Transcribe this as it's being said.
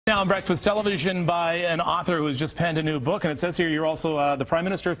Now on Breakfast Television by an author who has just penned a new book, and it says here you're also the Prime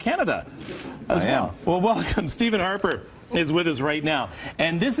Minister of Canada as well. Well, welcome. Stephen Harper is with us right now.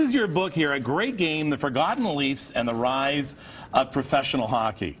 And this is your book here, A Great Game, The Forgotten Leafs and the Rise of Professional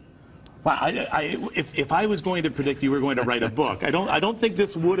Hockey. Wow, if I was going to predict you were going to write a book, I don't think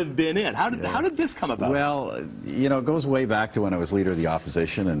this would have been it. How did this come about? Well, you know, it goes way back to when I was leader of the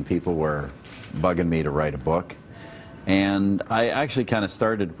opposition and people were bugging me to write a book. And I actually kind of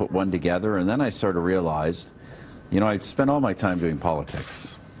started to put one together, and then I sort of realized, you know, I'd spent all my time doing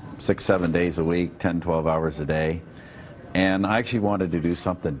politics, 6-7 days a week, 10-12 hours a day, and I actually wanted to do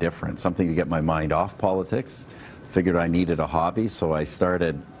something different, something to get my mind off politics. Figured I needed a hobby, so I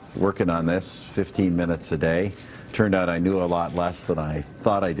started working on this 15 minutes a day. Turned out I knew a lot less than I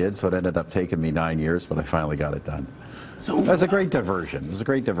thought I did, so it ended up taking me 9 years, but I finally got it done. So it was a great diversion. It was a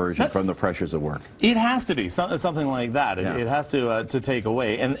great diversion from the pressures of work. It has to be something like that. It has to take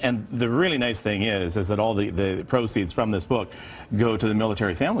away. And the really nice thing is that all the proceeds from this book go to the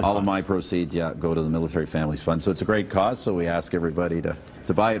Military Families Fund. All of my proceeds, go to the Military Families Fund. So it's a great cause. So we ask everybody to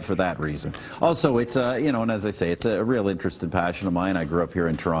buy it for that reason. Also, it's you know, and as I say, it's a real interest and passion of mine. I grew up here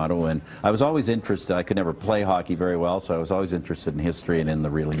in Toronto, and I was always interested. I could never play hockey very well, so I was always interested in history and in the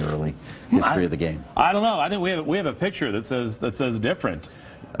really early history of the game. I don't know. I think we have a picture that says different.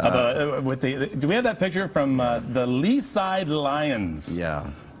 Do we have that picture from the Leaside Lions? Yeah.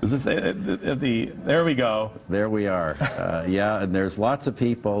 Is this there we go. There we are. Yeah, and there's lots of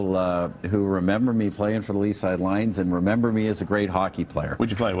people who remember me playing for the Leaside Lions and remember me as a great hockey player. What'd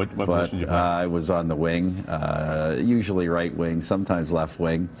you play? What position did you play? I was on the wing, usually right wing, sometimes left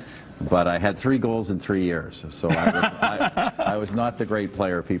wing. But I had 3 goals in 3 years, so I was not the great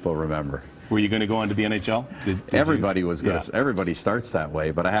player people remember. Were you going to go on to the NHL? Everybody was going to. Everybody starts that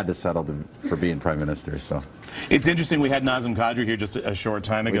way, but I had to settle for being Prime Minister. So it's interesting. We had Nazem Kadri here just a short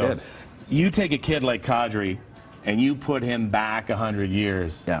time ago. We did. You take a kid like Kadri, and you put him back 100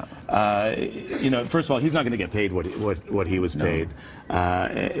 years. Yeah. You know, first of all, he's not going to get paid what he was paid.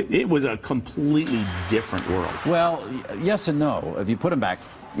 It was a completely different world. Well, yes and no. If you put him back,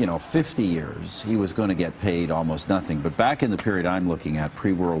 you know, 50 years, he was going to get paid almost nothing. But back in the period I'm looking at,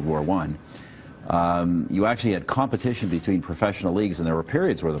 pre-World War I, you actually had competition between professional leagues, and there were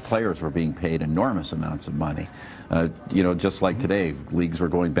periods where the players were being paid enormous amounts of money. You know, just like today, leagues were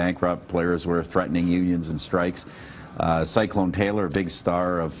going bankrupt, players were threatening unions and strikes. Cyclone Taylor, a big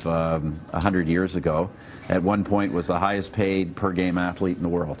star of 100 years ago, at one point was the highest paid per game athlete in the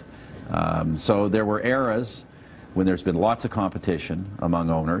world. So there were eras when there's been lots of competition among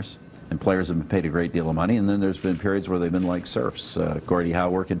owners, and players have been paid a great deal of money, and then there's been periods where they've been like serfs. Gordie Howe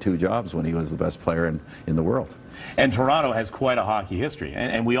working 2 jobs when he was the best player in the world. And Toronto has quite a hockey history,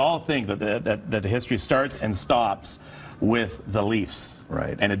 and we all think that the history starts and stops with the Leafs.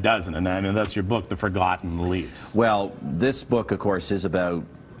 Right. And it doesn't, and I mean, that's your book, The Forgotten Leafs. Well, this book, of course, is about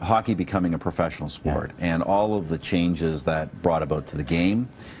hockey becoming a professional sport, and all of the changes that brought about to the game.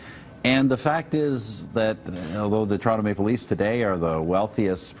 And the fact is that although the Toronto Maple Leafs today are the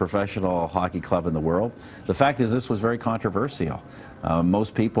wealthiest professional hockey club in the world, the fact is this was very controversial.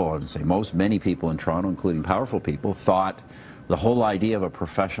 Most people, I would say many people in Toronto, including powerful people, thought the whole idea of a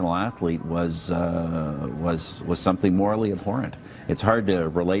professional athlete was something morally abhorrent. It's hard to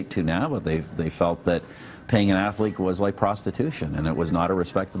relate to now, but they felt that paying an athlete was like prostitution, and it was not a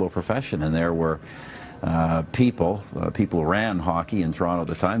respectable profession. And there were people who ran hockey in Toronto at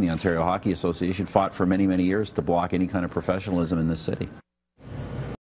the time. The Ontario Hockey Association fought for many, many years to block any kind of professionalism in this city.